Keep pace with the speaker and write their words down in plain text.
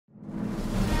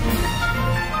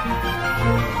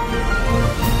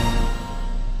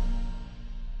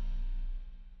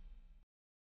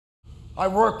I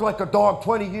worked like a dog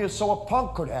 20 years so a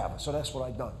punk could have her, so that's what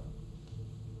I done.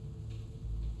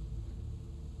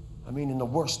 I mean, in the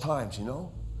worst times, you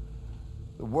know?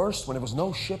 The worst, when there was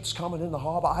no ships coming in the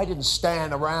harbor, I didn't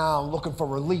stand around looking for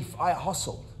relief. I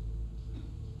hustled.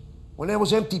 When there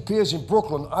was empty piers in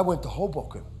Brooklyn, I went to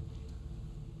Hoboken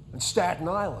and Staten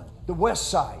Island, the West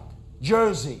Side,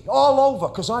 Jersey, all over,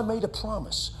 because I made a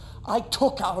promise. I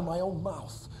took out of my own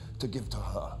mouth to give to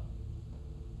her.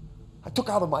 I took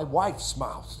out of my wife's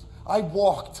mouth. I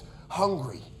walked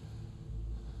hungry.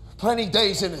 Plenty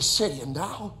days in the city, and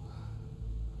now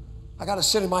I gotta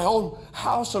sit in my own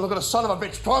house and look at a son of a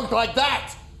bitch drunk like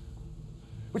that.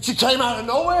 But she came out of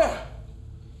nowhere.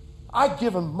 I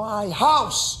give him my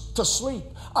house to sleep.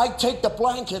 I take the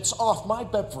blankets off my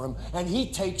bed for him, and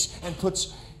he takes and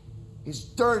puts his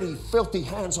dirty, filthy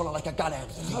hands on it like a goddamn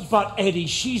thief. But, Eddie,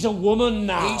 she's a woman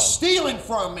now. He's stealing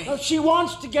from me. She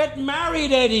wants to get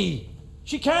married, Eddie.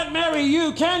 She can't marry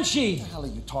you, can she? What the hell are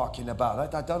you talking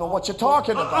about? I don't know what you're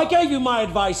talking about. I gave you my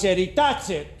advice, Eddie.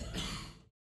 That's it.